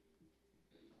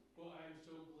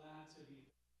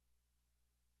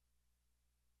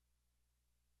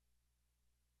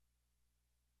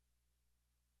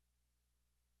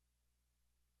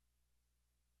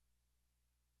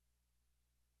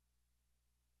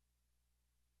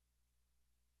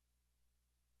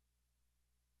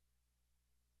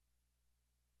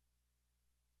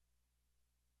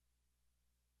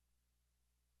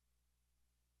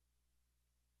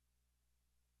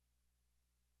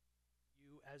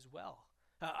As well.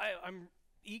 I'm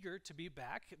eager to be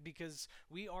back because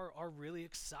we are really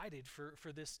excited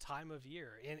for this time of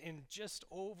year. In just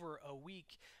over a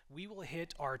week, we will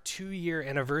hit our 2-year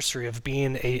anniversary of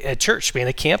being a church, being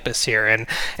a campus here, and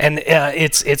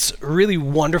it's really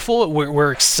wonderful.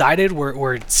 We're excited.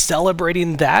 We're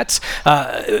celebrating that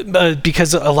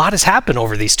because a lot has happened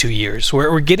over these 2 years.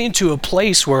 We're getting to a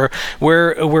place where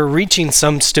we're reaching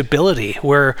some stability.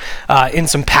 We're in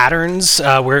some patterns.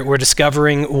 We're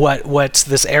discovering what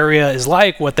this area is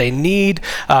like, what they need.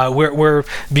 We're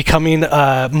becoming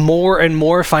more and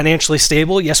more financially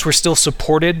stable. Yes, we're still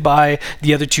supported by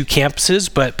the other two campuses,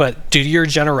 but due to your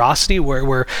generosity,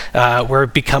 we're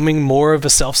becoming more of a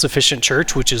self-sufficient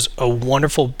church, which is a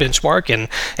wonderful benchmark, and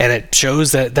it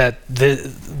shows that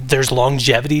there's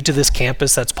longevity to this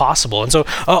campus that's possible. And so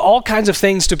all kinds of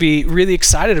things to be really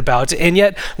excited about. And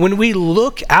yet, when we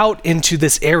look out into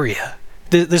this area,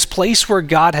 this place where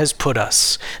God has put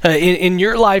us, in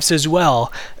your lives as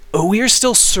well, we are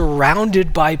still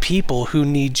surrounded by people who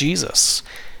need Jesus.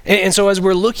 And so as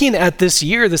we're looking at this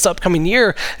year, this upcoming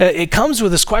year, it comes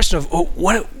with this question of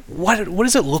what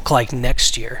does it look like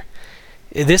next year?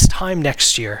 This time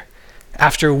next year,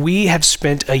 after we have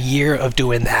spent a year of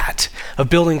doing that, of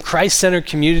building Christ-centered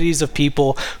communities of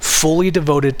people fully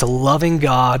devoted to loving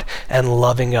God and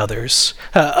loving others.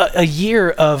 A year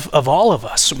of all of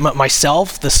us,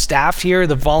 myself, the staff here,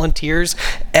 the volunteers,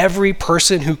 every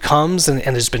person who comes and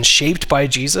has been shaped by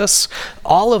Jesus,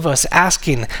 all of us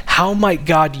asking, how might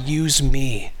God use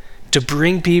me to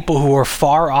bring people who are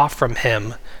far off from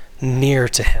him near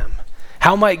to him?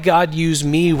 How might God use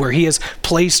me where he has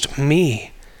placed me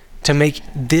to make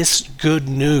this good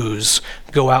news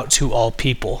go out to all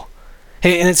people?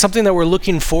 And it's something that we're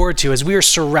looking forward to as we are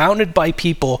surrounded by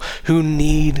people who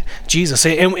need Jesus.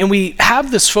 And we have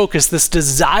this focus, this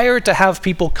desire to have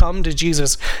people come to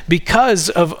Jesus because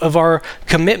of our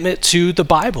commitment to the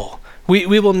Bible. We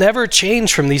will never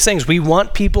change from these things. We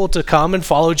want people to come and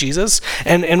follow Jesus,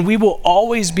 and we will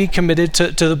always be committed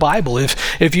to the Bible.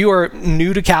 If you are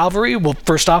new to Calvary, well,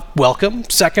 first off, welcome.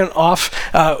 Second off,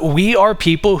 we are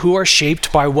people who are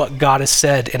shaped by what God has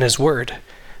said in his word.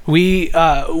 We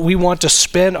want to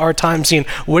spend our time seeing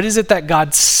what is it that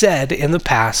God said in the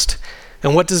past,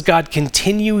 and what does God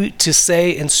continue to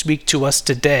say and speak to us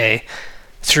today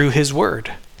through his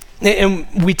word. And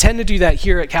we tend to do that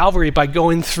here at Calvary by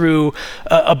going through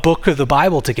a book of the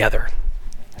Bible together.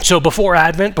 So before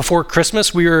Advent, before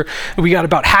Christmas, we got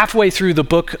about halfway through the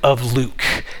book of Luke.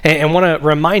 And want to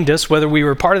remind us, whether we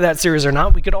were part of that series or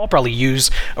not, we could all probably use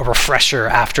a refresher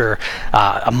after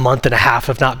a month and a half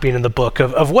of not being in the book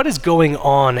of what is going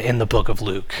on in the book of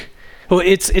Luke. Well,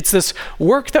 it's this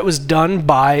work that was done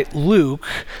by Luke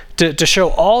to show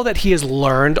all that he has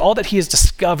learned, all that he has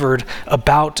discovered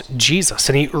about Jesus.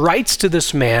 And he writes to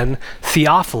this man,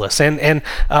 Theophilus, and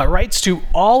writes to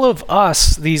all of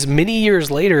us these many years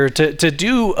later to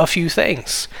do a few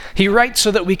things. He writes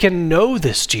so that we can know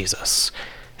this Jesus.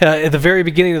 At the very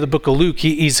beginning of the book of Luke,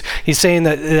 he's saying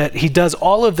that he does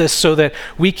all of this so that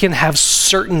we can have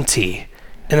certainty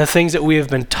in the things that we have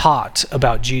been taught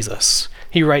about Jesus.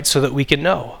 He writes so that we can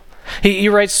know. He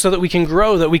writes so that we can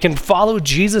grow, that we can follow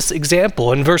Jesus'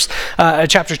 example. In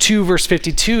chapter 2, verse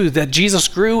 52, that Jesus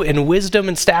grew in wisdom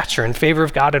and stature in favor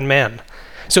of God and man.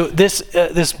 So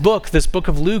this book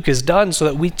of Luke is done so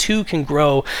that we too can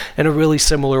grow in a really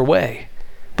similar way.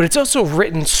 But it's also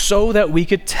written so that we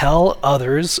could tell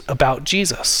others about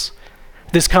Jesus.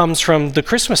 This comes from the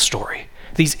Christmas story.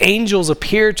 These angels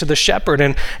appear to the shepherd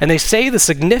and they say the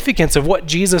significance of what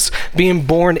Jesus being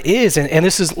born is. And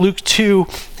this is Luke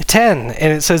 2:10.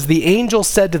 And it says, the angel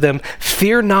said to them,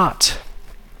 "Fear not,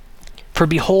 for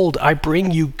behold, I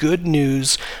bring you good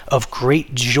news of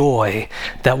great joy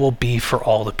that will be for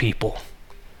all the people."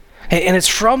 And it's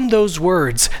from those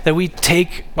words that we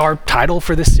take our title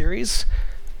for this series.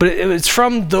 But it's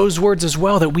from those words as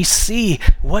well that we see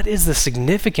what is the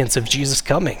significance of Jesus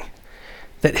coming.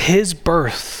 That his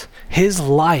birth, his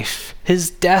life, his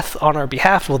death on our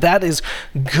behalf, well, that is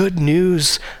good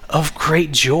news of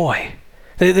great joy.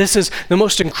 This is the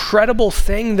most incredible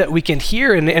thing that we can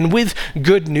hear. And with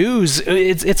good news,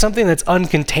 it's something that's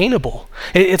uncontainable.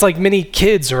 It's like many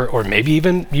kids, or maybe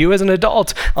even you as an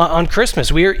adult, on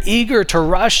Christmas. We are eager to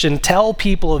rush and tell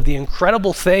people of the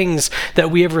incredible things that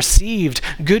we have received.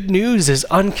 Good news is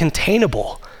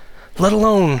uncontainable, let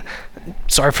alone,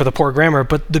 sorry for the poor grammar,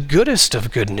 but the goodest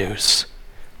of good news,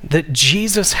 that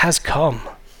Jesus has come,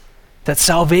 that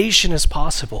salvation is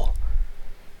possible.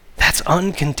 That's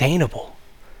uncontainable.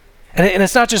 And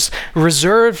it's not just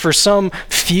reserved for some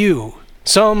few,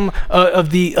 some of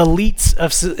the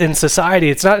elites in society.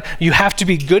 It's not, you have to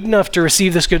be good enough to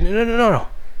receive this good. No.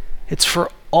 It's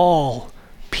for all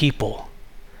people.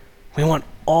 We want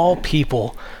all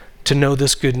people to know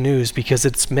this good news because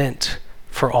it's meant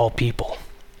for all people.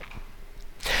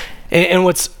 And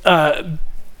what's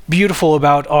beautiful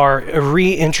about our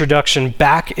reintroduction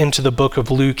back into the book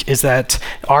of Luke is that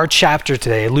our chapter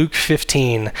today, Luke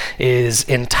 15, is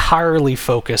entirely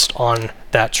focused on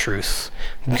that truth.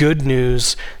 Good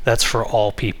news that's for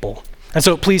all people. And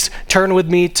so please turn with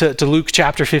me to Luke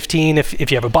chapter 15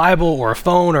 if you have a Bible or a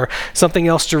phone or something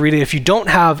else to read it. If you don't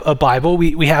have a Bible,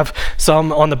 we have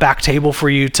some on the back table for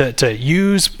you to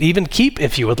use, even keep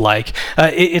if you would like.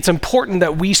 It's important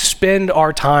that we spend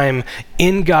our time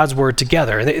in God's Word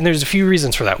together. And there's a few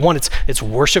reasons for that. One, it's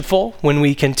worshipful when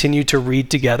we continue to read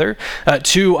together.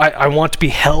 Two, I want to be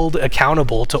held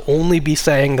accountable to only be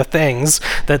saying the things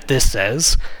that this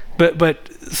says. But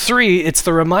three, it's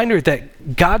the reminder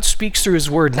that God speaks through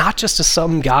his word, not just to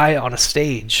some guy on a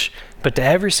stage, but to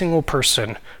every single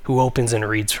person who opens and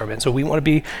reads from it. So we want to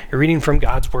be reading from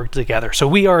God's word together. So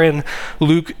we are in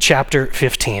Luke chapter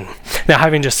 15. Now,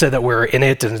 having just said that we're in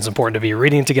it and it's important to be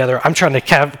reading together, I'm trying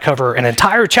to cover an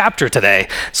entire chapter today.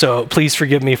 So please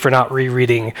forgive me for not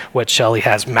rereading what Shelley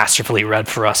has masterfully read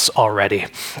for us already.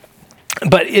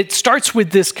 But it starts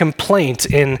with this complaint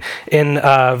in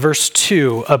verse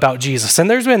 2 about Jesus. And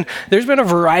there's been a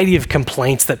variety of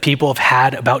complaints that people have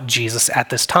had about Jesus at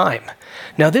this time.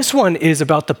 Now, this one is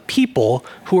about the people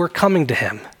who are coming to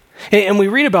him. And we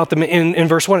read about them in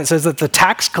verse 1. It says that the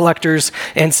tax collectors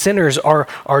and sinners are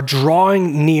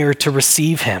drawing near to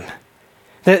receive him.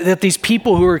 That these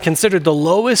people who are considered the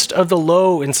lowest of the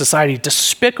low in society,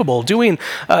 despicable, doing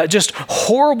just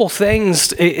horrible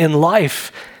things in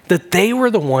life, that they were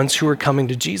the ones who were coming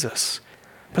to Jesus.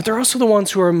 But they're also the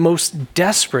ones who are most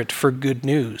desperate for good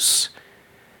news.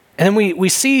 And then we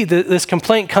see this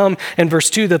complaint come in verse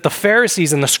 2 that the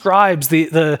Pharisees and the scribes,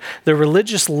 the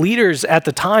religious leaders at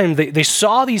the time, they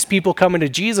saw these people coming to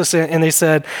Jesus and they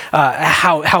said,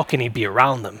 how can he be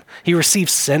around them? He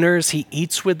receives sinners, he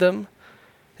eats with them.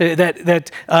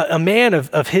 That a man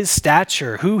of his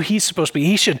stature, who he's supposed to be,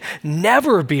 he should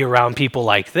never be around people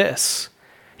like this.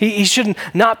 He should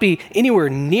not be anywhere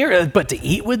near, but to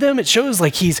eat with them, it shows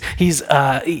like he's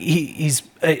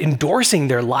endorsing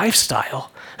their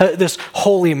lifestyle. This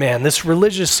holy man, this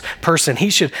religious person,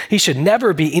 he should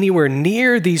never be anywhere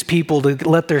near these people to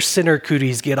let their sinner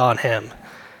cooties get on him.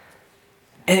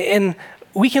 And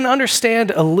we can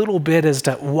understand a little bit as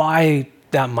to why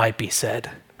that might be said.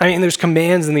 I mean, there's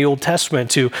commands in the Old Testament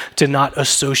to not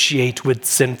associate with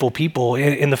sinful people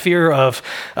in the fear of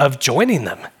joining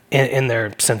them in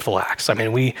their sinful acts. I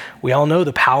mean, we all know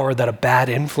the power that a bad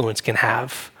influence can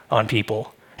have on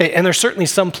people. And there's certainly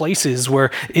some places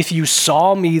where if you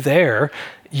saw me there,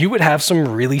 you would have some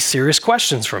really serious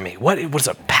questions for me. What is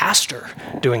a pastor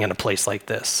doing in a place like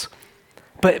this?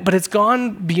 But it's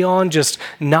gone beyond just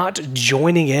not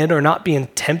joining in or not being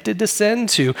tempted to sin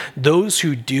to those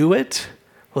who do it.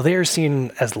 Well, they are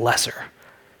seen as lesser,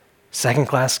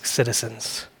 second-class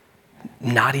citizens,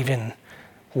 not even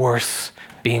worth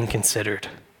being considered.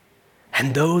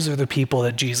 And those are the people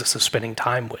that Jesus is spending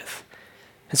time with.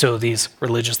 And so these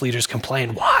religious leaders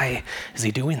complain, why is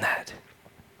he doing that?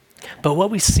 But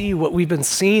what we've been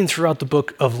seeing throughout the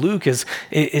book of Luke is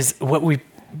what we've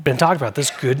been talking about, this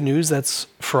good news that's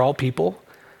for all people.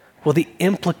 Well, the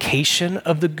implication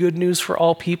of the good news for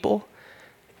all people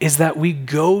is that we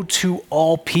go to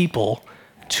all people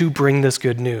to bring this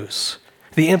good news.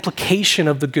 The implication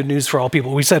of the good news for all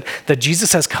people. We said that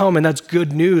Jesus has come and that's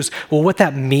good news. Well, what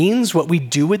that means, what we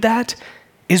do with that,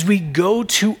 is we go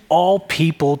to all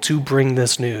people to bring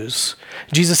this news.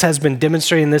 Jesus has been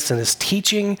demonstrating this in his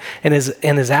teaching and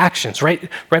his actions. Right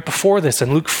before this,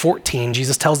 in Luke 14,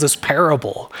 Jesus tells this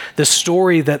parable, this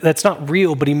story that's not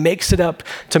real, but he makes it up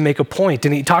to make a point.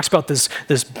 And he talks about this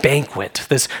banquet,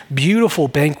 this beautiful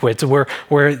banquet where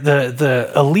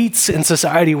the elites in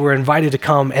society were invited to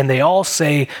come and they all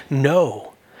say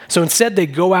no. So instead, they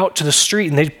go out to the street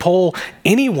and they pull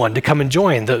anyone to come and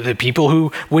join. The people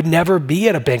who would never be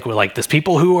at a banquet like this,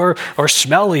 people who are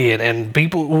smelly and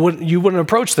people you wouldn't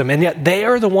approach them. And yet they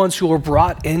are the ones who are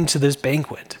brought into this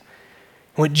banquet.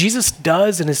 What Jesus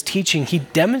does in his teaching, he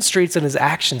demonstrates in his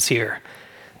actions here.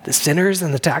 The sinners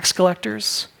and the tax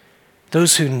collectors,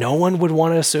 those who no one would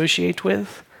want to associate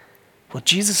with. Well,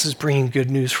 Jesus is bringing good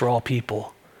news for all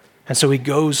people. And so he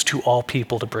goes to all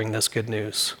people to bring this good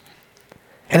news.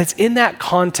 And it's in that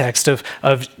context of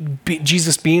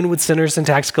Jesus being with sinners and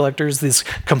tax collectors, this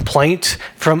complaint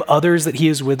from others that he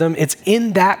is with them. It's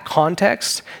in that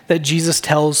context that Jesus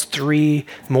tells 3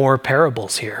 more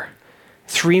parables here.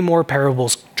 3 more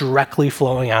parables directly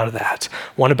flowing out of that.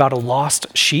 One about a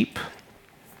lost sheep,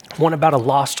 one about a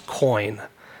lost coin,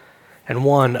 and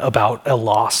one about a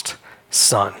lost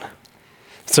son.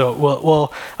 So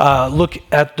we'll look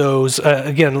at those.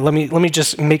 Again, let me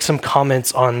just make some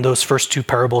comments on those first 2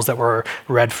 parables that were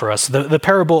read for us. The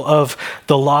parable of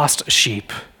the lost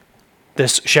sheep.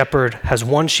 This shepherd has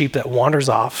 1 sheep that wanders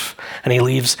off, and he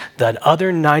leaves the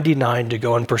other 99 to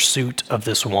go in pursuit of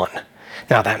this one.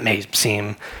 Now, that may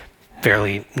seem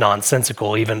fairly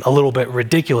nonsensical, even a little bit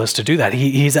ridiculous to do that.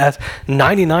 He's at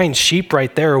 99 sheep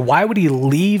right there. Why would he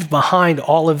leave behind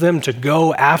all of them to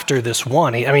go after this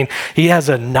one? He has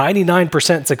a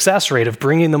 99% success rate of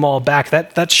bringing them all back.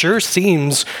 That sure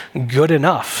seems good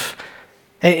enough.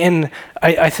 And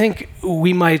I think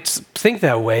we might think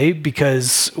that way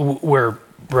because we're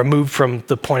removed from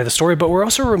the point of the story, but we're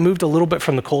also removed a little bit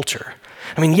from the culture.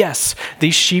 Yes,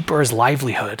 these sheep are his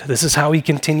livelihood. This is how he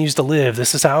continues to live.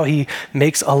 This is how he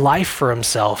makes a life for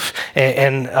himself.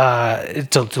 And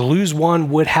to lose one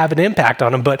would have an impact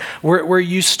on him, but we're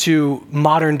used to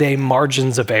modern day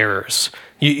margins of errors.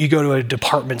 You go to a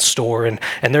department store and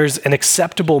there's an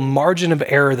acceptable margin of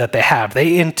error that they have.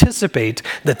 They anticipate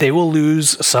that they will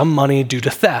lose some money due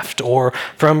to theft or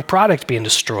from product being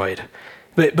destroyed.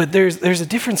 But there's a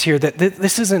difference here that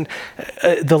this isn't,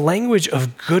 the language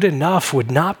of good enough would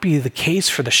not be the case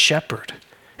for the shepherd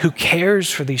who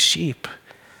cares for these sheep,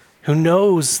 who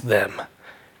knows them.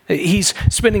 He's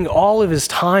spending all of his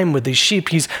time with these sheep.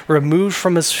 He's removed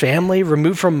from his family,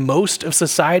 removed from most of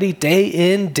society, day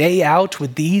in, day out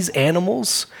with these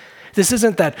animals. This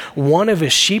isn't that one of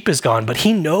his sheep is gone, but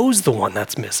he knows the one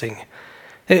that's missing.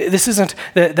 This isn't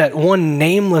that one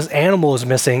nameless animal is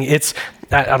missing. It's,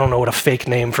 I don't know what a fake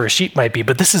name for a sheep might be,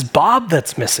 but this is Bob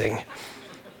that's missing.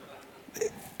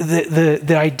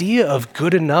 The idea of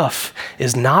good enough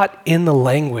is not in the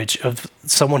language of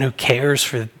someone who cares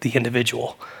for the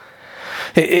individual.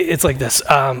 It's like this.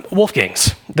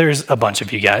 Wolfgangs, there's a bunch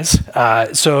of you guys.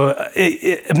 So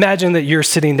imagine that you're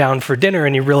sitting down for dinner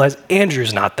and you realize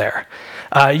Andrew's not there.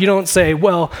 You don't say,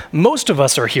 well, most of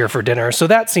us are here for dinner, so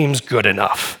that seems good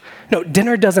enough. No,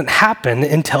 dinner doesn't happen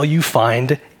until you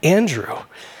find Andrew.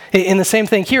 In the same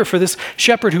thing here, for this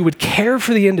shepherd who would care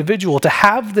for the individual, to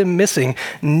have them missing,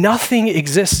 nothing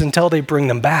exists until they bring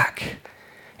them back.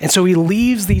 And so he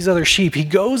leaves these other sheep. He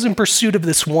goes in pursuit of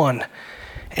this one.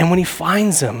 And when he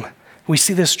finds him, we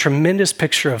see this tremendous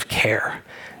picture of care.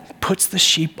 He puts the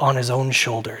sheep on his own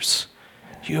shoulders.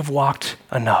 You have walked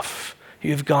enough.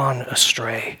 You have gone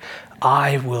astray.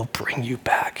 I will bring you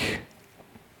back.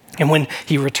 And when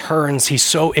he returns, he's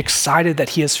so excited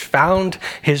that he has found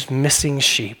his missing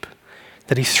sheep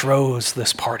that he throws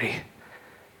this party.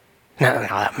 Now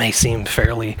that may seem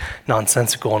fairly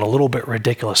nonsensical and a little bit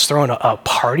ridiculous. Throwing a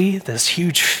party, this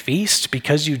huge feast,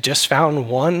 because you just found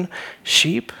one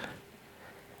sheep?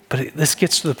 But this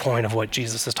gets to the point of what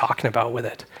Jesus is talking about with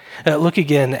it. Look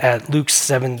again at Luke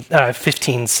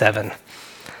 15:7.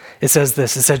 It says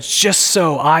this, it says, just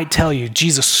so I tell you,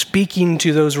 Jesus speaking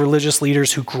to those religious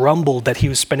leaders who grumbled that he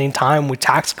was spending time with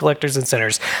tax collectors and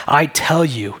sinners, I tell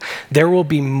you, there will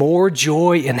be more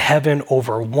joy in heaven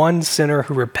over one sinner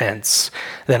who repents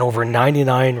than over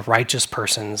 99 righteous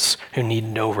persons who need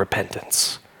no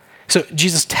repentance. So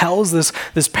Jesus tells this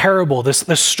parable, this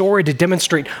story to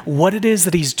demonstrate what it is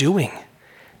that he's doing,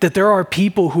 that there are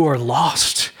people who are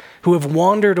lost, who have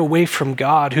wandered away from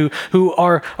God, who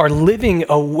are living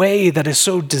a way that is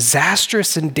so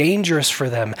disastrous and dangerous for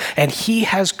them. And he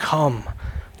has come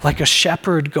like a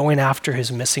shepherd going after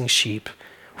his missing sheep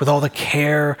with all the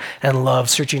care and love,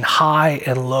 searching high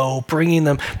and low, bringing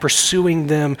them, pursuing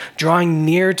them, drawing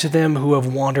near to them who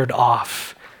have wandered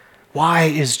off. Why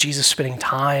is Jesus spending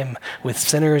time with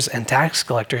sinners and tax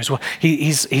collectors? Well,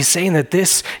 he's saying that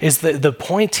this is the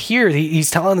point here. He's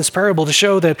telling this parable to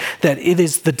show that it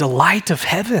is the delight of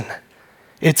heaven.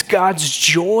 It's God's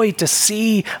joy to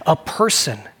see a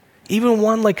person Even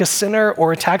one like a sinner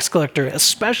or a tax collector,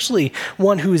 especially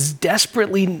one who is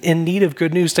desperately in need of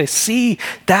good news, to see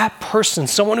that person,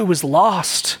 someone who was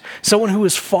lost, someone who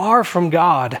was far from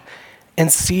God,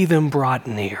 and see them brought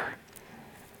near.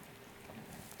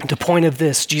 The point of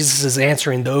this, Jesus is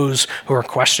answering those who are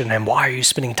questioning him. Why are you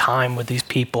spending time with these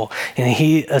people? And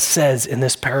he says in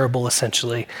this parable,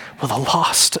 essentially, well, the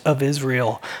lost of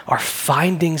Israel are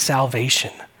finding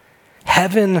salvation.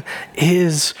 Heaven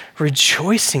is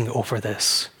rejoicing over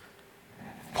this.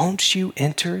 Won't you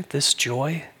enter this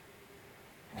joy?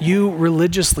 You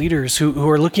religious leaders who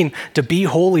are looking to be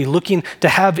holy, looking to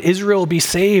have Israel be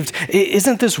saved,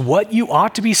 isn't this what you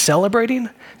ought to be celebrating?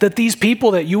 That these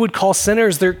people that you would call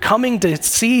sinners, they're coming to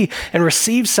see and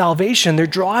receive salvation. They're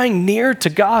drawing near to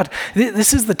God.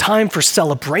 This is the time for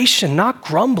celebration, not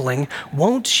grumbling.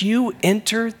 Won't you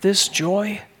enter this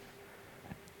joy?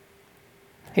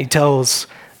 He tells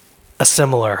a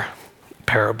similar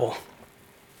parable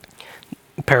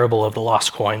of the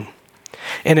lost coin.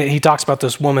 And he talks about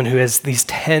this woman who has these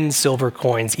 10 silver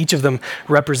coins. Each of them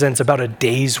represents about a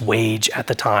day's wage at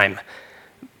the time,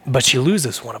 but she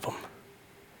loses one of them.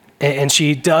 And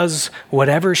she does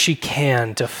whatever she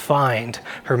can to find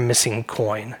her missing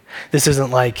coin. This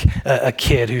isn't like a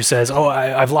kid who says, oh,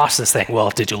 I've lost this thing. Well,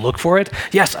 did you look for it?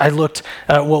 Yes, I looked.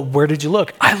 Well, where did you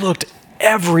look? I looked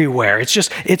everywhere.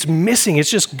 It's missing. It's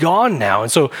just gone now.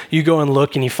 And so you go and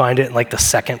look and you find it in like the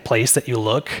second place that you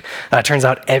look. It turns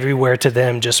out everywhere to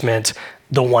them just meant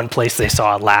the one place they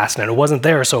saw it last, and it wasn't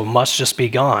there, so it must just be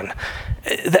gone.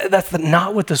 That's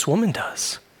not what this woman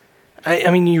does.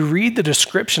 I mean, you read the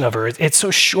description of her. It's so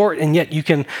short, and yet you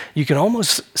can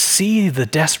almost see the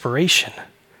desperation.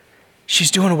 She's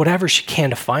doing whatever she can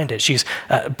to find it. She's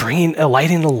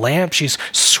lighting the lamp. She's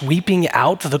sweeping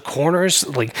out the corners.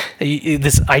 Like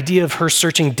this idea of her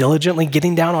searching diligently,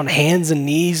 getting down on hands and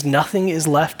knees. Nothing is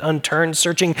left unturned,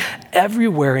 searching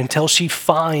everywhere until she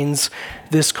finds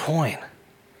this coin.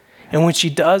 And when she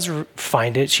does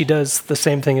find it, she does the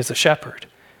same thing as the shepherd.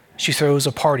 She throws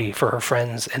a party for her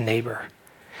friends and neighbor.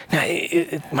 Now,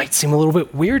 it might seem a little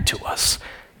bit weird to us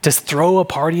to throw a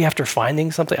party after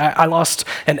finding something. I lost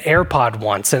an AirPod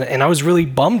once, and I was really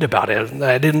bummed about it.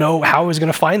 I didn't know how I was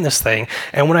going to find this thing.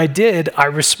 And when I did, I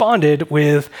responded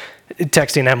with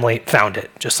texting Emily, found it.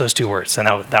 Just those 2 words, and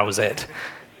that was it.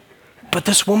 But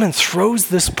this woman throws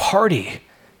this party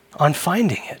on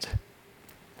finding it.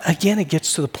 Again, it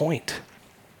gets to the point.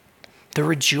 They're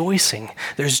rejoicing.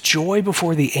 There's joy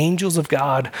before the angels of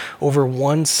God over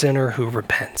one sinner who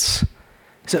repents.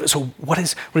 So what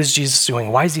is Jesus doing?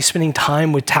 Why is he spending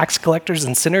time with tax collectors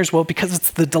and sinners? Well, because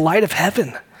it's the delight of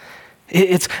heaven.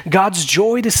 It's God's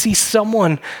joy to see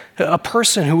someone, a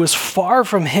person who was far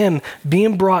from him,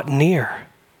 being brought near.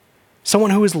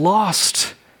 Someone who is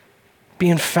lost,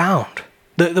 being found.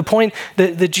 The point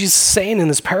that Jesus is saying in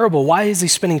this parable, why is he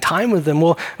spending time with them?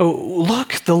 Well,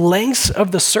 look, the lengths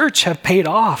of the search have paid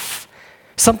off.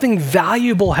 Something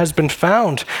valuable has been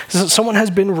found. Someone has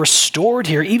been restored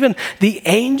here. Even the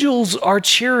angels are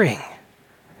cheering.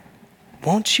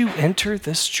 Won't you enter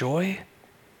this joy?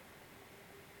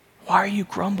 Why are you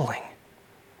grumbling?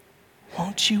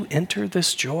 Won't you enter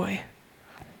this joy?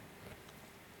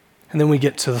 And then we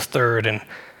get to the third and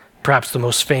perhaps the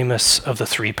most famous of the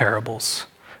 3 parables,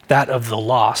 that of the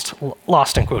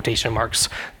lost in quotation marks,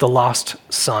 the lost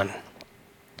son,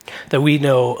 that we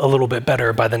know a little bit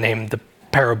better by the name, the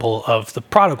parable of the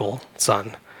prodigal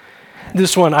son.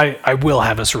 This one I will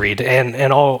have us read,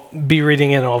 and I'll be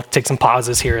reading it, and I'll take some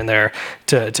pauses here and there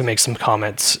to make some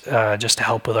comments just to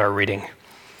help with our reading.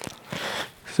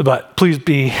 But please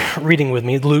be reading with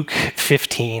me, Luke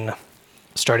 15,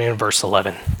 starting in verse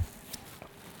 11.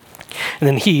 And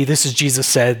then this is Jesus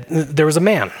said, there was a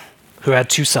man who had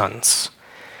 2 sons.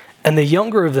 And the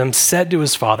younger of them said to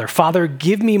his father, Father,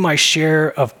 give me my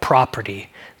share of property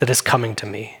that is coming to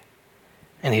me.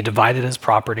 And he divided his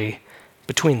property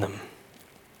between them.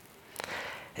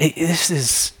 This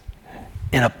is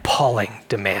an appalling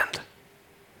demand.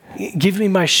 Give me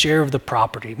my share of the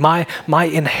property, my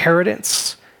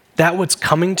inheritance, that what's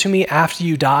coming to me after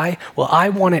you die. Well, I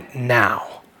want it now.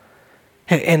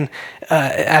 And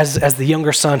as the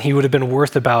younger son, he would have been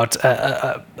worth about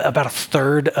a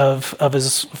third of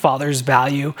his father's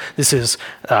value. This is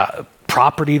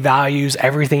property values,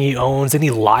 everything he owns, any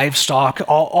livestock,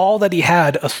 all that he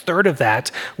had, a third of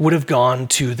that would have gone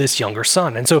to this younger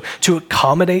son. And so to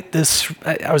accommodate this,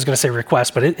 I was going to say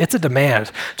request, but it's a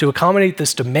demand. To accommodate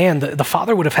this demand, the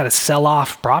father would have had to sell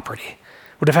off property,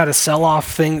 would have had to sell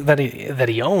off thing that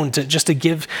he owned just to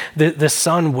give the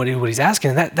son what he's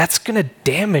asking. That's going to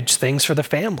damage things for the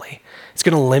family. It's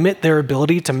going to limit their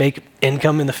ability to make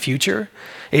income in the future.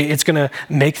 It's going to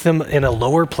make them in a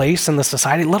lower place in the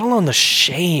society, let alone the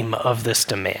shame of this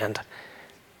demand.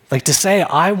 Like to say,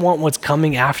 I want what's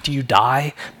coming after you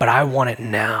die, but I want it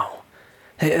now.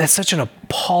 That's such an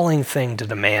appalling thing to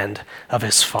demand of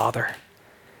his father.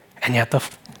 And yet the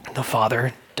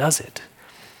father does it.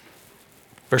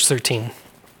 Verse 13.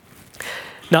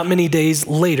 Not many days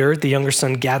later, the younger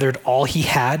son gathered all he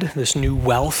had, this new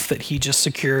wealth that he just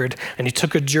secured, and he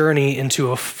took a journey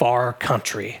into a far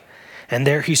country. And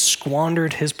there he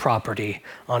squandered his property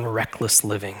on reckless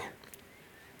living.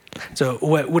 So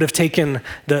what would have taken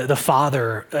the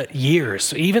father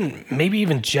years, maybe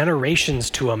even generations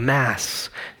to amass,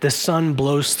 the son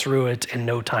blows through it in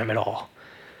no time at all.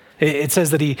 It says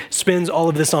that he spends all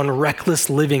of this on reckless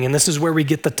living, and this is where we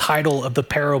get the title of the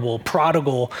parable,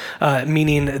 prodigal,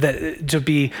 meaning that to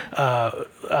be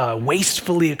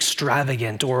wastefully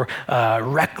extravagant or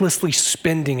recklessly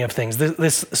spending of things.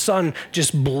 This son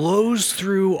just blows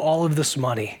through all of this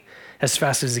money as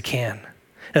fast as he can.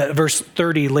 Verse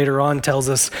 30 later on tells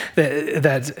us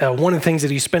that one of the things that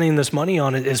he's spending this money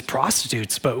on is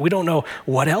prostitutes, but we don't know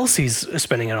what else he's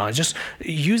spending it on, just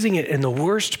using it in the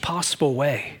worst possible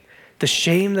way. The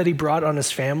shame that he brought on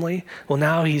his family, well,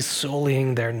 now he's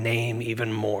sullying their name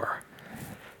even more.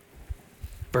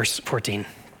 Verse 14.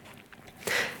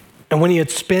 And when he had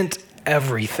spent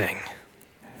everything,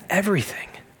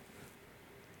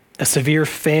 a severe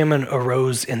famine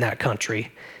arose in that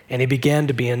country, and he began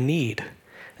to be in need.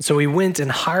 And so he went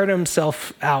and hired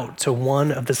himself out to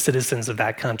one of the citizens of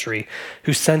that country,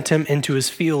 who sent him into his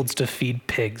fields to feed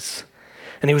pigs.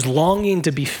 And he was longing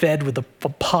to be fed with the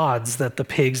pods that the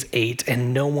pigs ate,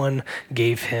 and no one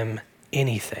gave him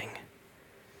anything.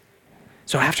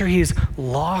 So after he's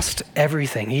lost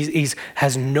everything, he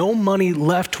has no money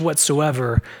left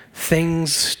whatsoever,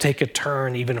 things take a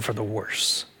turn even for the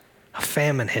worse. A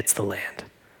famine hits the land.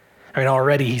 I mean,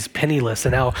 already he's penniless,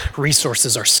 and now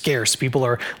resources are scarce. People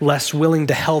are less willing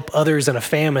to help others in a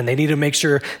famine. They need to make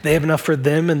sure they have enough for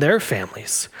them and their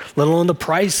families, let alone the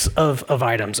price of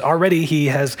items. Already he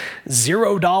has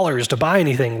 $0 to buy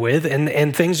anything with,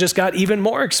 and things just got even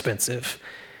more expensive.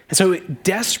 And so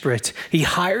desperate, he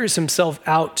hires himself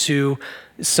out to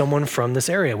someone from this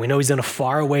area. We know he's in a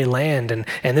faraway land,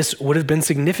 and this would have been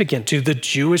significant to the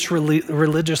Jewish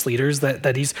religious leaders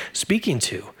that he's speaking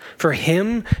to. For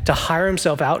him to hire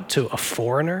himself out to a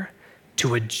foreigner,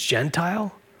 to a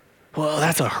Gentile, well,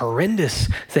 that's a horrendous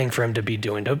thing for him to be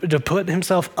doing. To put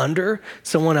himself under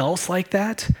someone else like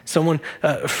that, someone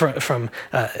from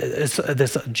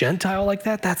this Gentile like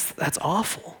that, that's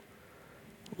awful.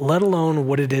 Let alone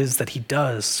what it is that he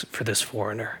does for this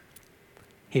foreigner.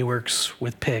 He works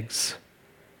with pigs.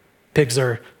 Pigs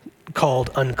are called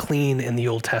unclean in the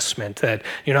Old Testament, that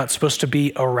you're not supposed to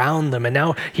be around them, and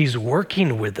now he's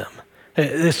working with them.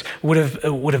 This would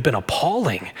have been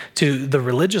appalling to the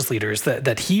religious leaders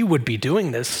that he would be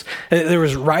doing this. There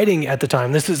was writing at the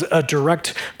time. This is a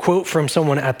direct quote from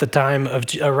someone at the time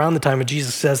around the time of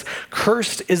Jesus. Says,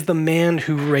 "Cursed is the man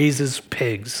who raises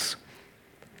pigs."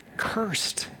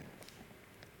 Cursed.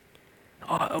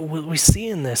 What we see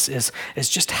in this is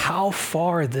just how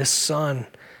far this son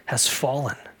has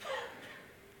fallen.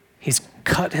 He's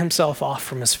cut himself off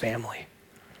from his family.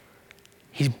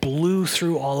 He blew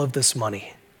through all of this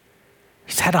money.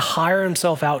 He's had to hire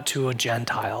himself out to a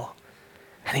Gentile,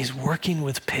 and he's working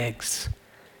with pigs.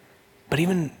 But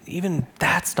even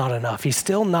that's not enough. He's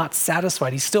still not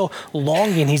satisfied. He's still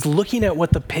longing. He's looking at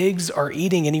what the pigs are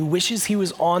eating, and he wishes he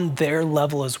was on their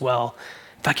level as well.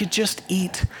 If I could just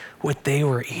eat what they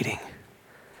were eating.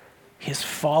 He has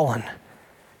fallen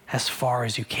as far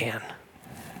as you can.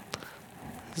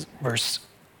 Verse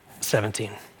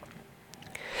 17.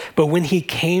 But when he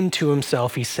came to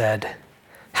himself, he said,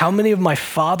 "How many of my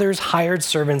father's hired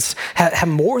servants have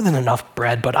more than enough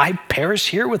bread, but I perish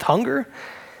here with hunger?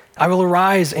 I will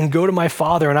arise and go to my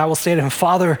father, and I will say to him,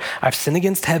 'Father, I've sinned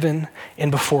against heaven and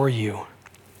before you.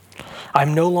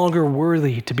 I'm no longer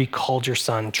worthy to be called your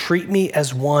son. Treat me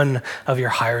as one of your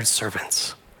hired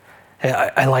servants.'"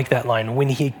 I like that line. When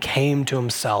he came to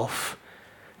himself,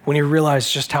 when he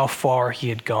realized just how far he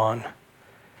had gone.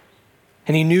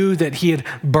 And he knew that he had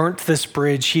burnt this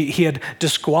bridge. He had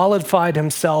disqualified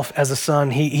himself as a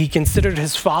son. He considered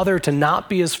his father to not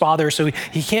be his father, so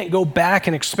he can't go back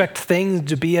and expect things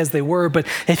to be as they were. But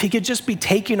if he could just be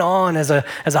taken on as a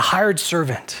hired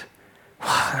servant,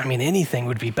 I mean, anything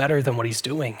would be better than what he's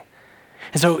doing.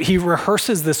 And so he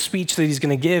rehearses this speech that he's going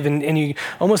to give, and you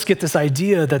almost get this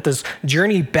idea that this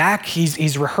journey back,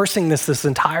 he's rehearsing this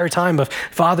entire time of,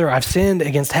 Father, I've sinned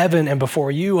against heaven and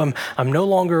before you. I'm no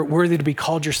longer worthy to be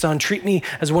called your son. Treat me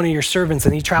as one of your servants.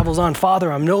 And he travels on,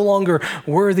 Father, I'm no longer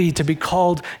worthy to be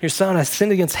called your son. I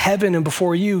sinned against heaven and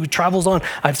before you. He travels on,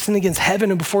 I've sinned against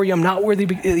heaven and before you. I'm not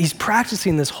worthy. He's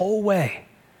practicing this whole way.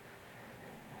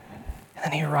 And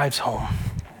then he arrives home.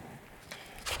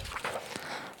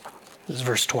 This is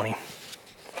verse 20.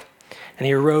 And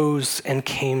he arose and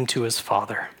came to his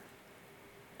father.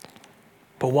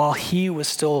 But while he was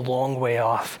still a long way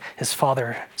off, his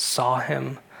father saw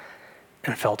him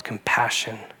and felt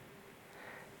compassion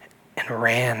and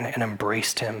ran and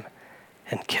embraced him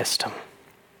and kissed him.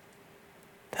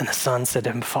 And the son said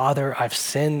to him, Father, I've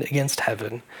sinned against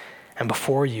heaven and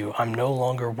before you. I'm no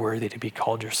longer worthy to be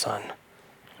called your son.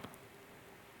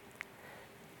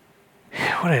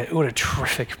 What a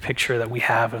terrific picture that we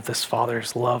have of this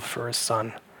father's love for his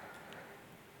son.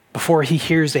 Before he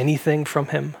hears anything from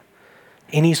him,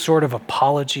 any sort of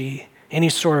apology, any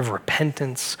sort of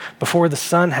repentance, before the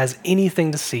son has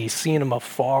anything to see, seeing him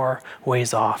afar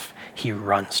ways off, he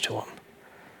runs to him.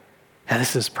 And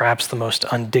this is perhaps the most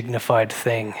undignified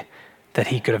thing that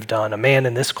he could have done. A man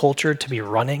in this culture to be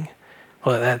running,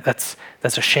 well, that's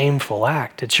a shameful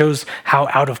act. It shows how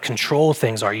out of control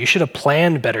things are. You should have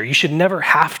planned better. You should never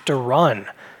have to run.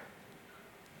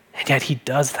 And yet he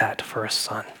does that for his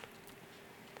son.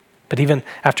 But even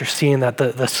after seeing that,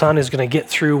 the son is going to get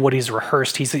through what he's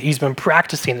rehearsed. He's been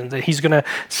practicing, and he's going to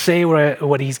say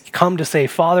what he's come to say.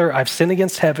 Father, I've sinned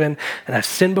against heaven, and I've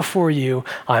sinned before you.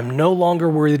 I'm no longer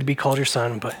worthy to be called your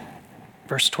son. But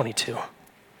verse 22.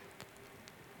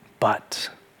 But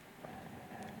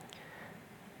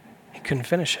he couldn't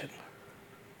finish it.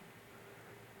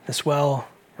 This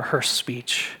well-rehearsed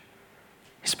speech.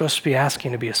 He's supposed to be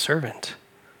asking to be a servant,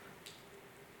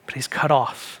 but he's cut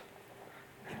off.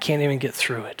 Can't even get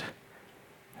through it.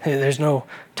 There's no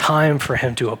time for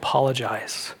him to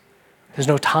apologize. There's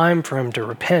no time for him to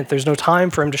repent. There's no time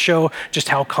for him to show just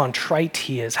how contrite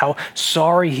he is, how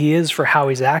sorry he is for how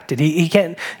he's acted. He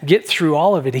can't get through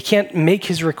all of it. He can't make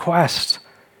his request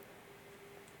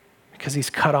because he's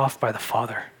cut off by the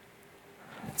Father.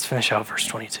 Let's finish out verse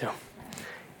 22.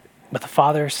 But the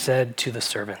Father said to the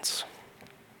servants,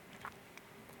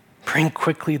 bring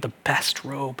quickly the best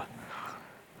robe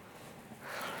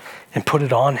and put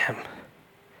it on him,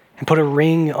 and put a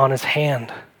ring on his hand,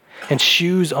 and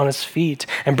shoes on his feet,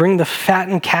 and bring the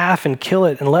fattened calf and kill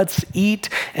it, and let's eat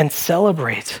and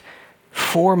celebrate.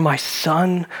 For my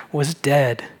son was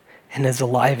dead and is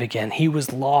alive again. He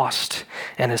was lost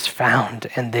and is found,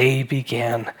 and they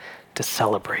began to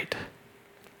celebrate.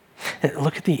 And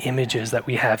look at the images that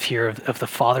we have here of the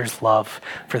father's love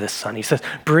for the son. He says,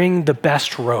 bring the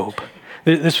best robe.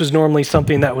 This was normally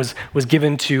something that was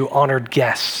given to honored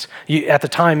guests. At the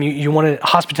time, you wanted,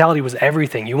 hospitality was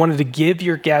everything. You wanted to give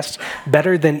your guests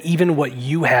better than even what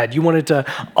you had. You wanted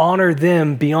to honor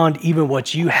them beyond even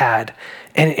what you had.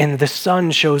 And the son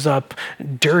shows up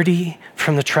dirty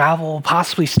from the travel,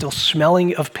 possibly still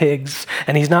smelling of pigs,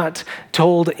 and he's not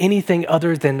told anything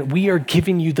other than, we are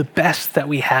giving you the best that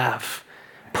we have.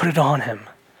 Put it on him.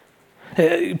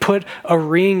 Put a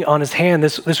ring on his hand.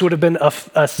 This would have been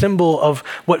a symbol of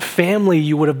what family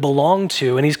you would have belonged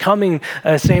to. And he's coming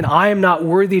saying, I am not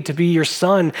worthy to be your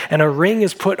son. And a ring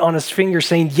is put on his finger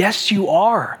saying, yes, you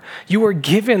are. You are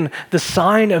given the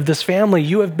sign of this family.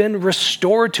 You have been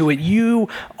restored to it. You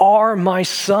are my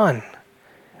son.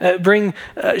 Bring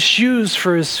shoes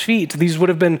for his feet. These would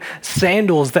have been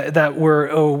sandals that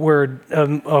were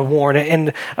worn.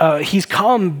 And he's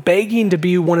come begging to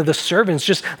be one of the servants.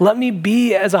 Just let me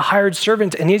be as a hired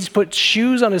servant. And he's put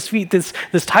shoes on his feet, this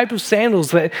type of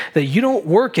sandals that you don't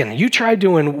work in. You try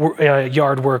doing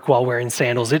yard work while wearing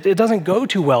sandals. It doesn't go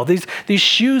too well. These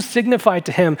shoes signify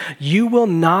to him, you will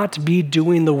not be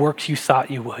doing the work you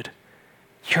thought you would.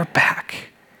 You're back,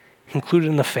 included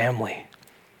in the family.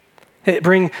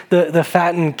 Bring the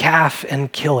fattened calf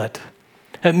and kill it.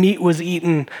 Meat was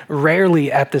eaten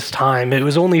rarely at this time. It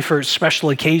was only for special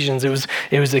occasions.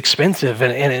 It was expensive,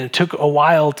 and it took a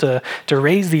while to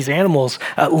raise these animals,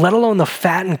 let alone the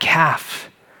fattened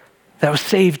calf that was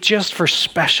saved just for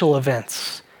special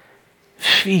events,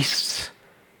 feasts,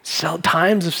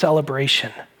 times of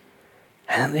celebration.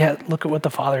 And yet, look at what the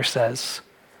Father says.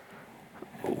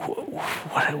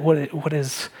 What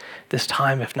is this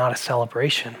time if not a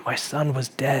celebration? My son was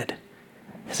dead,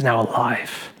 is now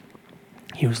alive.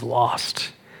 He was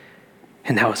lost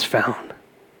and now is found.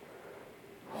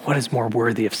 What is more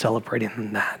worthy of celebrating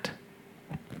than that?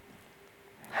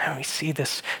 And we see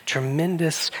this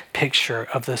tremendous picture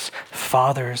of this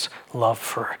father's love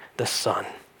for the son.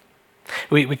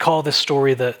 We call this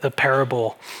story the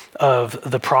parable of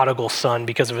the prodigal son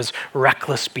because of his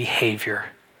reckless behavior.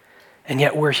 And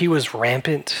yet where he was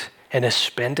rampant in his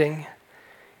spending,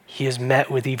 he is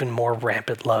met with even more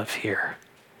rampant love here.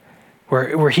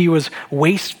 Where he was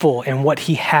wasteful in what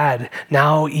he had,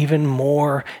 now even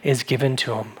more is given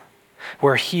to him.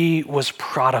 Where he was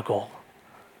prodigal,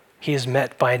 he is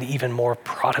met by an even more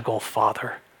prodigal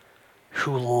father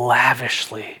who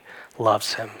lavishly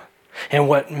loves him. And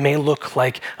what may look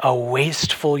like a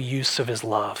wasteful use of his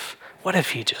love. What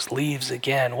if he just leaves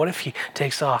again? What if he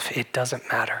takes off? It doesn't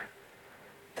matter.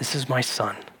 This is my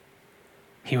son.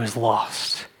 He was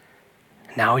lost.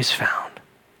 Now he's found.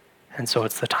 And so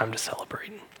it's the time to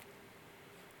celebrate.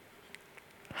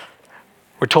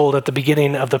 We're told at the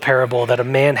beginning of the parable that a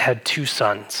man had two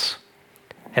sons.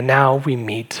 And now we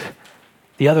meet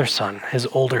the other son, his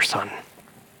older son.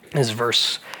 This is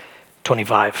verse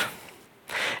 25.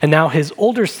 And now his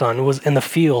older son was in the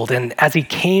field, and as he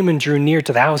came and drew near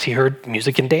to the house, he heard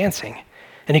music and dancing.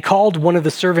 And he called one of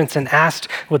the servants and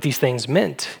asked what these things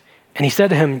meant. And he said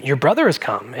to him, "Your brother has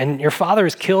come, and your father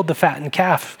has killed the fattened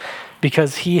calf,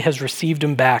 because he has received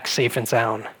him back safe and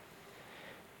sound."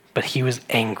 But he was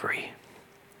angry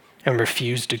and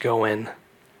refused to go in.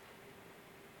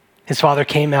 His father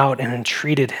came out and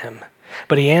entreated him.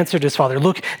 But he answered his father,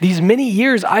 "Look, these many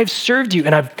years I've served you,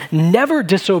 and I've never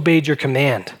disobeyed your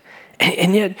command.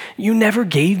 And yet you never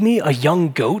gave me a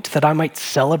young goat that I might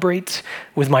celebrate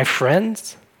with my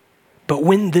friends. But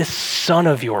when this son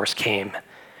of yours came,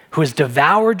 who has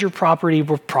devoured your property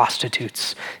with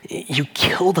prostitutes, you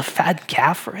killed a fat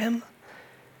calf for him?"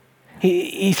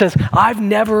 He says, "I've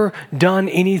never done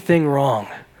anything wrong.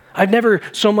 I've never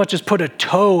so much as put a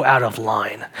toe out of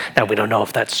line." Now, we don't know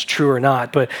if that's true or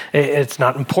not, but it's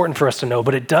not important for us to know,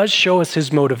 but it does show us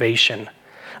his motivation.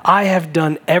 I have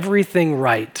done everything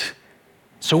right.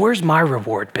 So where's my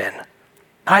reward been?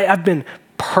 I've been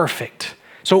perfect.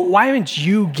 So why haven't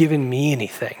you given me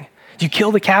anything? You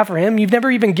killed a calf for him? You've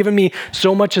never even given me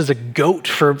so much as a goat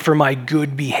for my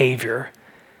good behavior.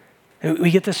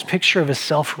 We get this picture of his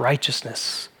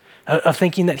self-righteousness, of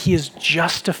thinking that he is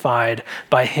justified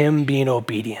by him being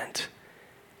obedient.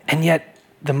 And yet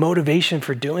the motivation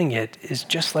for doing it is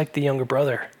just like the younger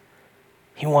brother.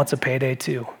 He wants a payday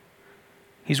too.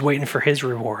 He's waiting for his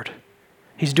reward.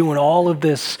 He's doing all of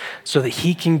this so that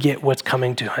he can get what's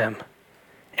coming to him.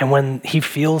 And when he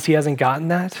feels he hasn't gotten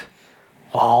that,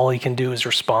 all he can do is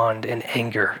respond in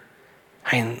anger.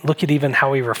 I mean, look at even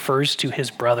how he refers to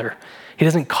his brother. He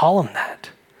doesn't call him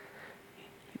that.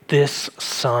 This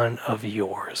son of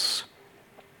yours.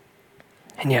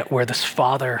 And yet where this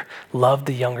father loved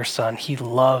the younger son, he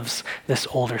loves this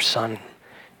older son.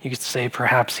 You could say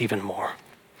perhaps even more.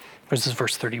 This is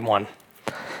verse 31.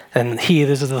 And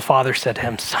this is the father, said to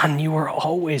him, "Son, you are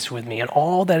always with me, and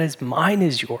all that is mine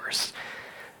is yours."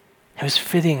 It was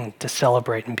fitting to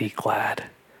celebrate and be glad.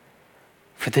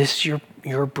 For this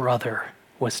your brother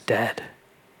was dead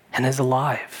and is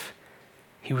alive.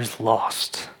 He was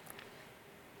lost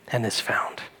and is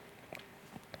found.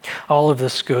 All of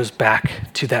this goes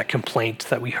back to that complaint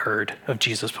that we heard of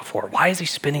Jesus before. Why is he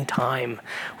spending time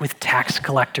with tax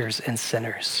collectors and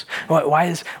sinners? Why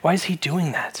is he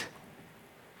doing that?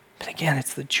 But again,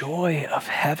 it's the joy of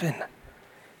heaven.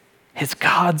 It's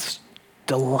God's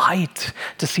delight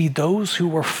to see those who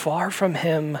were far from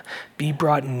him be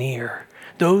brought near,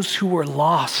 those who were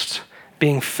lost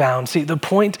being found. See, the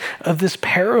point of this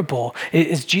parable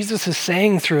is Jesus is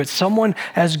saying through it, someone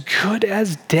as good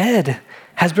as dead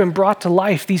has been brought to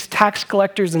life. These tax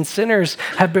collectors and sinners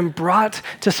have been brought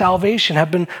to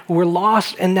salvation, were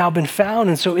lost and now been found.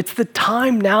 And so it's the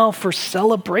time now for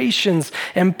celebrations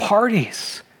and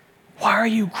parties. Why are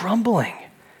you grumbling?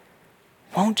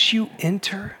 Won't you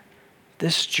enter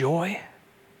this joy?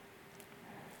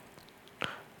 I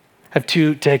have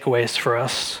two takeaways for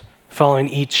us following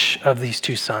each of these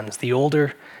two sons, the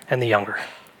older and the younger.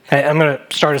 I'm going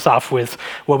to start us off with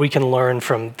what we can learn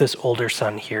from this older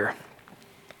son here.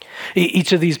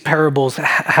 Each of these parables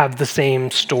have the same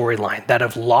storyline, that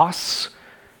of loss,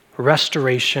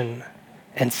 restoration,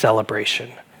 and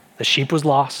celebration. The sheep was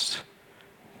lost,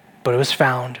 but it was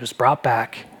found, it was brought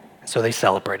back, so they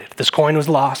celebrated. This coin was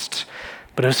lost,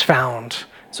 but it was found,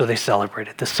 so they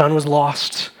celebrated. The son was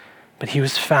lost, but he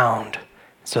was found,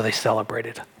 so they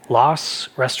celebrated. Loss,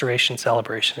 restoration,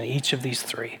 celebration, in each of these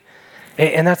three.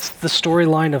 And that's the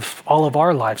storyline of all of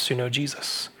our lives who know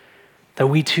Jesus. that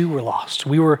we too were lost.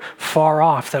 We were far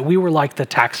off, that we were like the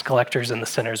tax collectors and the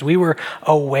sinners. We were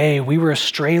away. We were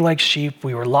astray like sheep.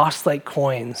 We were lost like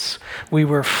coins. We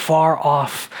were far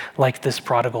off like this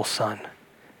prodigal son.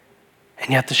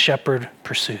 And yet the shepherd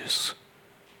pursues.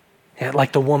 Yet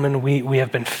like the woman we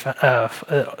have been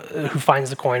who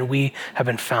finds the coin, we have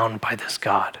been found by this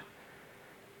God.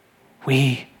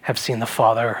 We have seen the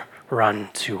Father run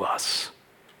to us.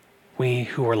 We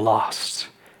who were lost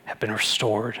have been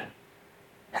restored.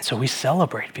 And so we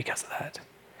celebrate because of that.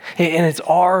 And it's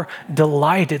our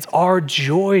delight, it's our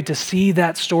joy to see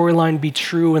that storyline be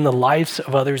true in the lives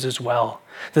of others as well.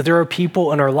 That there are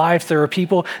people in our lives, there are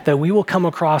people that we will come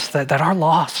across that are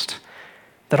lost,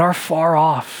 that are far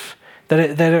off,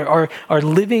 that are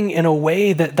living in a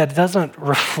way that doesn't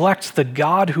reflect the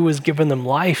God who has given them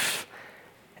life.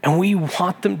 And we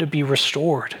want them to be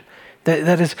restored.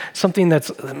 That is something that's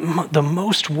the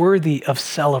most worthy of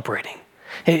celebrating.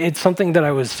 It's something that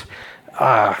I was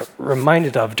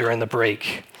reminded of during the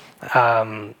break.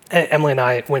 Emily and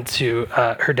I went to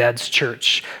her dad's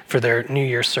church for their New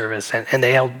Year's service, and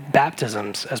they held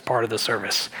baptisms as part of the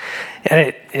service.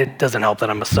 And it doesn't help that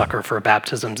I'm a sucker for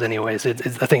baptisms anyways. I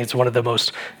think it's one of the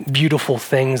most beautiful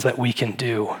things that we can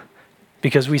do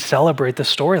because we celebrate the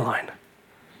storyline.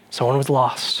 Someone was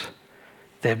lost.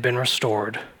 They've been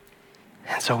restored.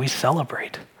 And so we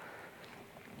celebrate.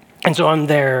 And so I'm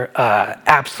there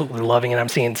absolutely loving it. I'm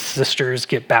seeing sisters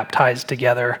get baptized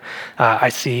together. I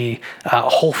see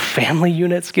whole family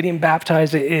units getting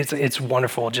baptized. It's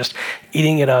wonderful. Just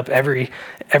eating it up. Every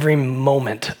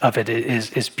moment of it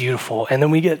is beautiful. And then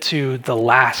we get to the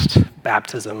last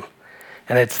baptism.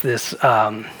 And it's this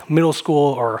middle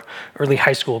school or early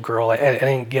high school girl. I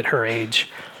didn't get her age.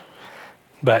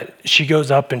 But she goes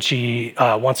up and she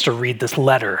wants to read this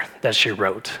letter that she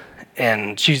wrote.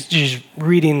 And she's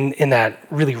reading in that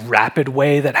really rapid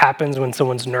way that happens when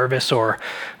someone's nervous or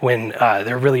when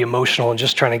they're really emotional and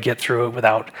just trying to get through it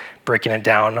without breaking it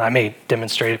down. I may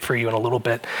demonstrate it for you in a little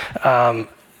bit.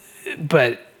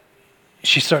 But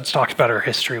she starts talking about her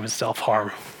history with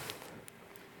self-harm.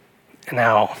 And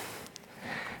how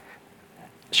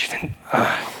she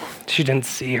didn't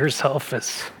see herself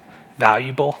as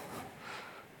valuable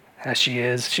as she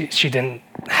is. She didn't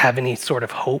have any sort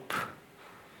of hope,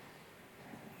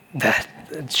 that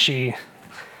she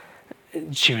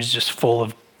was just full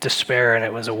of despair, and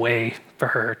it was a way for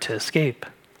her to escape.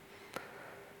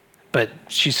 But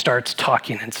she starts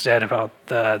talking instead about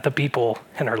the people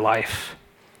in her life,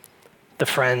 the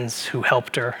friends who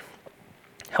helped her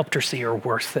see her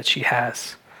worth that she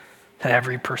has, that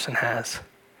every person has.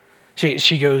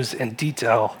 She goes in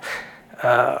detail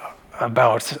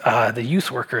about the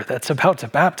youth worker that's about to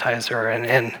baptize her,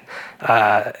 and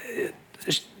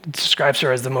describes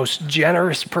her as the most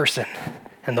generous person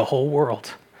in the whole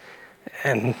world,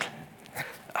 and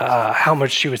how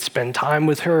much she would spend time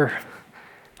with her,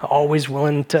 always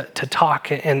willing to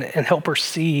talk and help her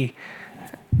see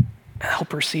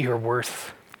her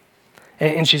worth.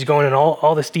 And she's going in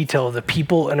all this detail of the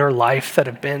people in her life that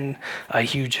have been a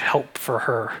huge help for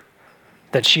her,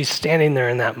 that she's standing there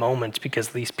in that moment because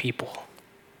of these people.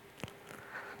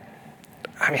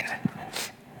 I mean,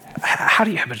 how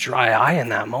do you have a dry eye in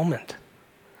that moment?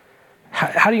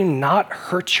 How do you not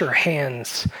hurt your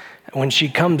hands when she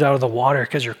comes out of the water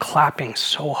because you're clapping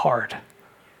so hard?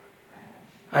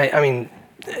 I mean,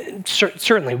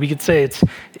 certainly we could say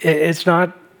it's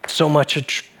not so much a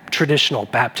traditional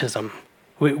baptism.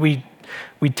 We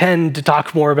tend to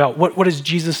talk more about what has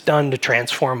Jesus done to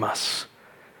transform us.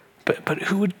 But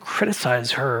who would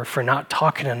criticize her for not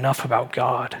talking enough about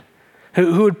God?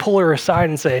 Who would pull her aside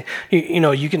and say,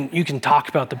 you can talk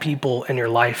about the people in your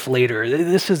life later.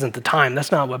 This isn't the time.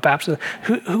 That's not what baptism.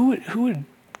 Who would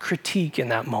critique in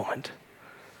that moment?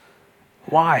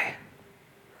 Why?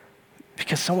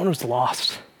 Because someone was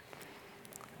lost,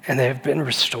 and they have been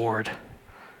restored.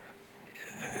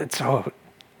 And so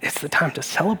it's the time to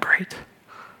celebrate.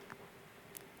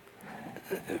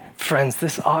 Friends,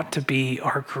 this ought to be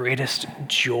our greatest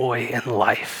joy in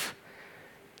life,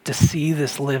 to see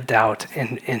this lived out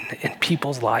in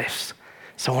people's lives.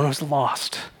 Someone was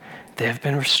lost, they have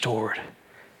been restored,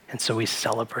 and so we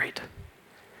celebrate.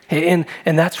 And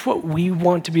that's what we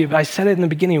want to be. I said it in the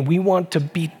beginning, we want to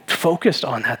be focused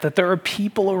on that there are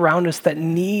people around us that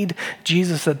need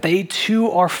Jesus, that they too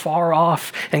are far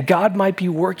off, and God might be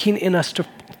working in us to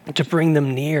bring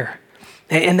them near.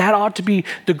 And that ought to be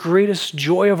the greatest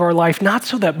joy of our life, not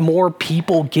so that more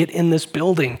people get in this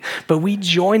building, but we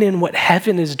join in what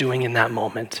heaven is doing in that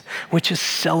moment, which is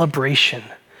celebration,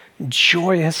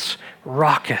 joyous,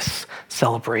 raucous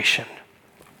celebration.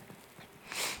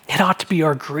 It ought to be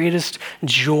our greatest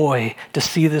joy to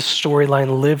see this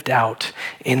storyline lived out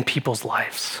in people's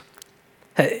lives.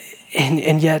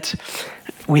 And yet,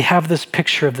 we have this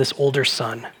picture of this older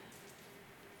son.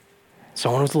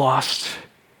 Someone was lost.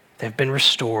 They've been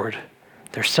restored.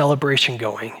 There's celebration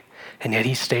going. And yet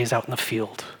he stays out in the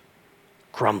field,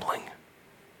 grumbling.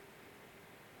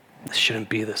 This shouldn't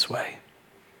be this way.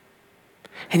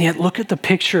 And yet look at the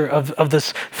picture of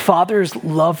this father's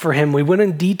love for him. We went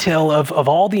in detail of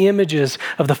all the images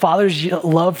of the father's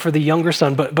love for the younger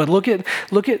son, but look at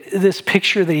this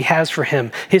picture that he has for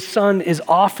him. His son is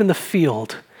off in the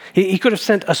field. He could have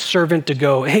sent a servant to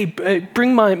go, hey,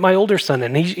 bring my older son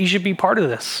in. He should be part of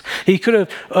this. He could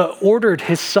have ordered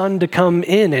his son to come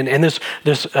in, and this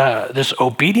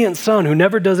obedient son who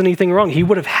never does anything wrong, he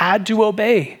would have had to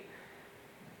obey.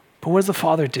 But what does the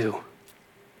father do?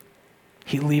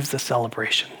 He leaves the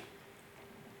celebration.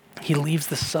 He leaves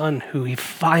the son who he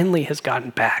finally has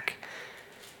gotten back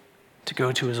to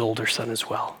go to his older son as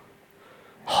well.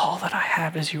 All that I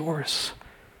have is yours.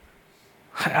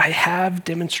 I have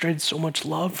demonstrated so much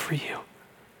love for you.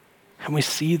 And we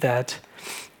see that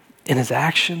in his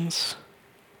actions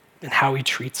and how he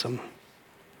treats them.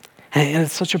 And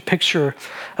it's such a picture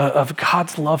of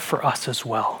God's love for us as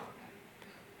well.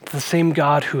 The same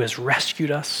God who has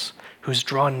rescued us, who's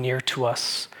drawn near to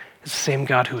us, is the same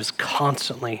God who is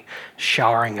constantly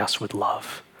showering us with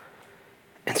love.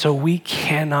 And so we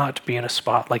cannot be in a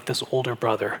spot like this older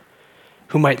brother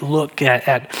who might look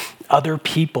at other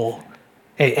people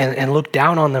and look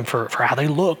down on them for how they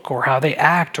look or how they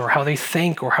act or how they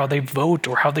think or how they vote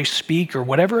or how they speak or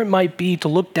whatever it might be, to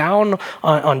look down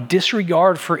on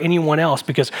disregard for anyone else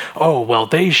because, oh, well,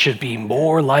 they should be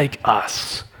more like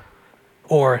us.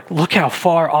 Or look how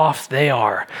far off they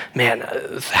are. Man,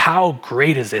 how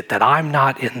great is it that I'm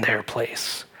not in their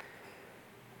place?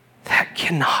 That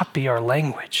cannot be our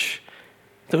language.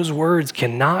 Those words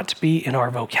cannot be in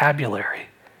our vocabulary.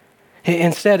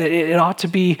 Instead, it ought to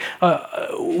be,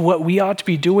 what we ought to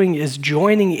be doing is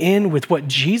joining in with what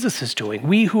Jesus is doing.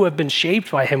 We who have been shaped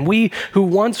by him, we who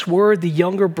once were the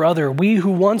younger brother, we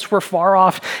who once were far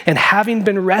off and having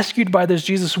been rescued by this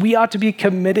Jesus, we ought to be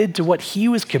committed to what he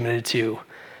was committed to.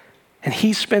 And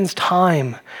he spends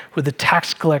time with the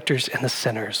tax collectors and the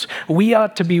sinners. We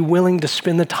ought to be willing to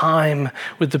spend the time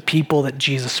with the people that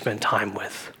Jesus spent time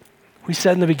with. We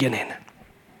said in the beginning,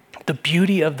 the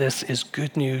beauty of this is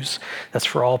good news that's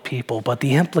for all people. But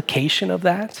the implication of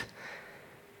that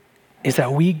is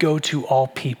that we go to all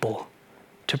people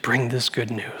to bring this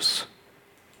good news.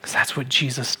 Because that's what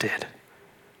Jesus did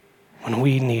when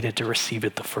we needed to receive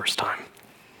it the first time.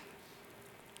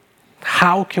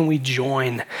 How can we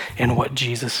join in what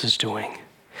Jesus is doing?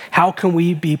 How can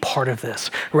we be part of this?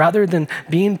 Rather than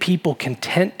being people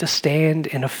content to stand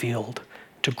in a field,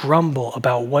 to grumble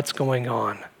about what's going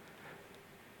on,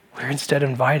 we're instead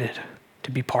invited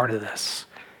to be part of this.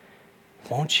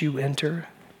 Won't you enter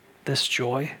this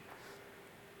joy?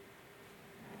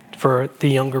 For the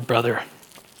younger brother,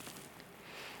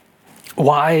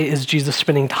 why is Jesus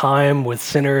spending time with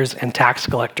sinners and tax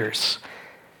collectors?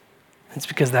 It's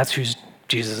because that's who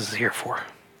Jesus is here for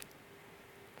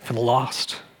the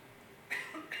lost.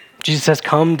 Jesus has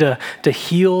come to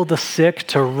heal the sick,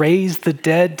 to raise the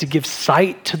dead, to give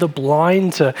sight to the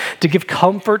blind, to give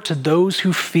comfort to those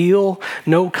who feel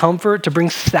no comfort, to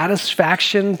bring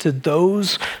satisfaction to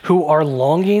those who are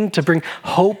longing, to bring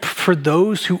hope for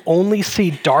those who only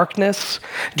see darkness,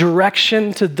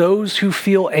 direction to those who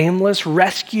feel aimless,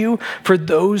 rescue for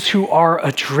those who are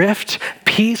adrift,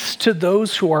 peace to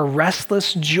those who are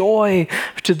restless, joy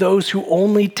to those who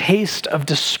only taste of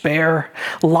despair,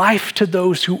 life to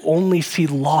those who only see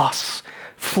loss,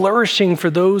 flourishing for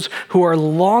those who are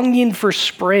longing for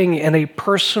spring and a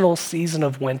personal season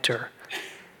of winter,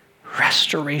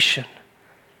 restoration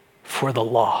for the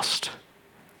lost.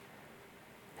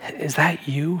 Is that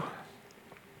you?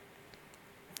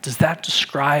 Does that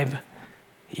describe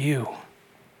you?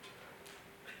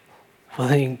 Well,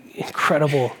 the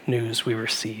incredible news we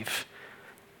receive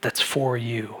that's for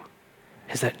you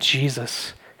is that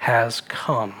Jesus has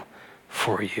come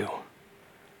for you.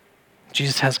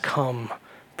 Jesus has come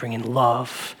bringing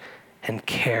love and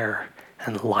care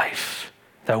and life,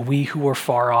 that we who are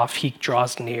far off, he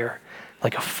draws near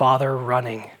like a father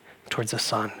running towards a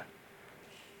son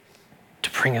to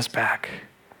bring us back,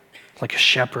 like a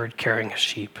shepherd carrying a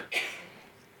sheep.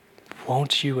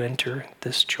 Won't you enter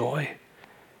this joy?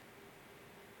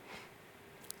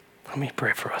 Let me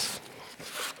pray for us.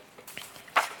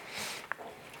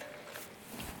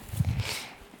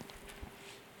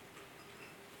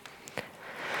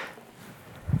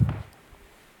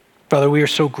 Father, we are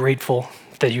so grateful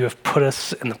that you have put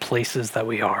us in the places that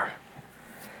we are.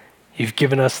 You've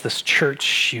given us this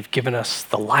church. You've given us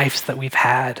the lives that we've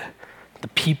had, the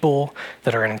people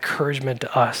that are an encouragement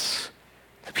to us,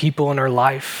 the people in our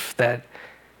life that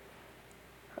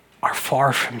are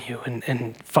far from you.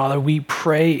 And Father, we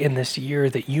pray in this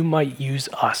year that you might use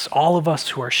us, all of us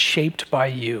who are shaped by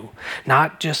you,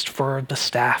 not just for the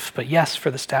staff, but yes,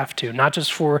 for the staff too. Not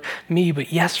just for me,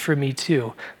 but yes, for me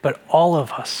too. But all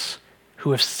of us who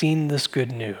have seen this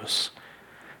good news.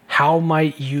 How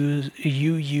might you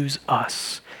use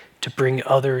us to bring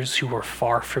others who are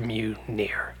far from you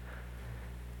near?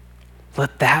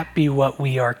 Let that be what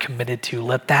we are committed to.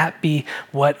 Let that be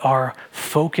what our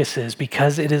focus is,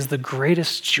 because it is the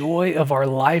greatest joy of our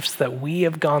lives that we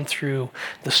have gone through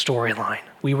the storyline.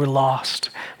 We were lost,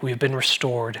 we've been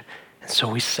restored, and so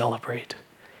we celebrate.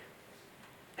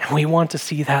 And we want to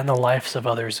see that in the lives of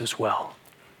others as well.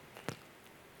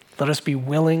 Let us be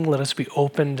willing, let us be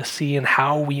open to seeing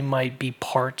how we might be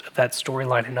part of that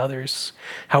storyline in others,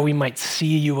 how we might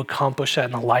see you accomplish that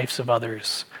in the lives of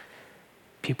others.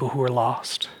 People who are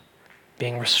lost,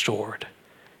 being restored,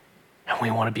 and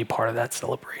we want to be part of that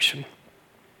celebration.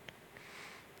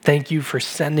 Thank you for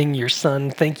sending your Son.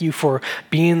 Thank you for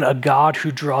being a God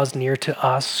who draws near to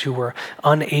us, who were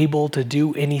unable to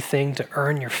do anything to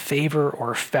earn your favor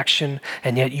or affection,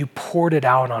 and yet you poured it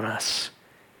out on us.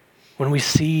 When we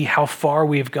see how far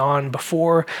we've gone,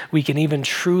 before we can even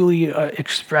truly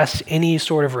express any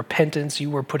sort of repentance,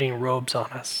 you were putting robes on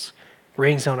us,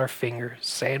 rings on our fingers,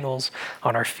 sandals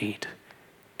on our feet,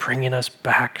 bringing us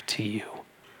back to you.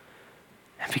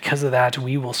 And because of that,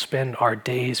 we will spend our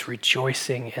days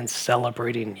rejoicing and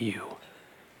celebrating you.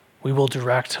 We will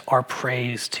direct our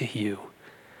praise to you.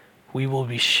 We will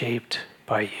be shaped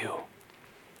by you.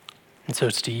 And so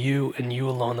it's to you and you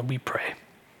alone that we pray.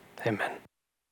 Amen.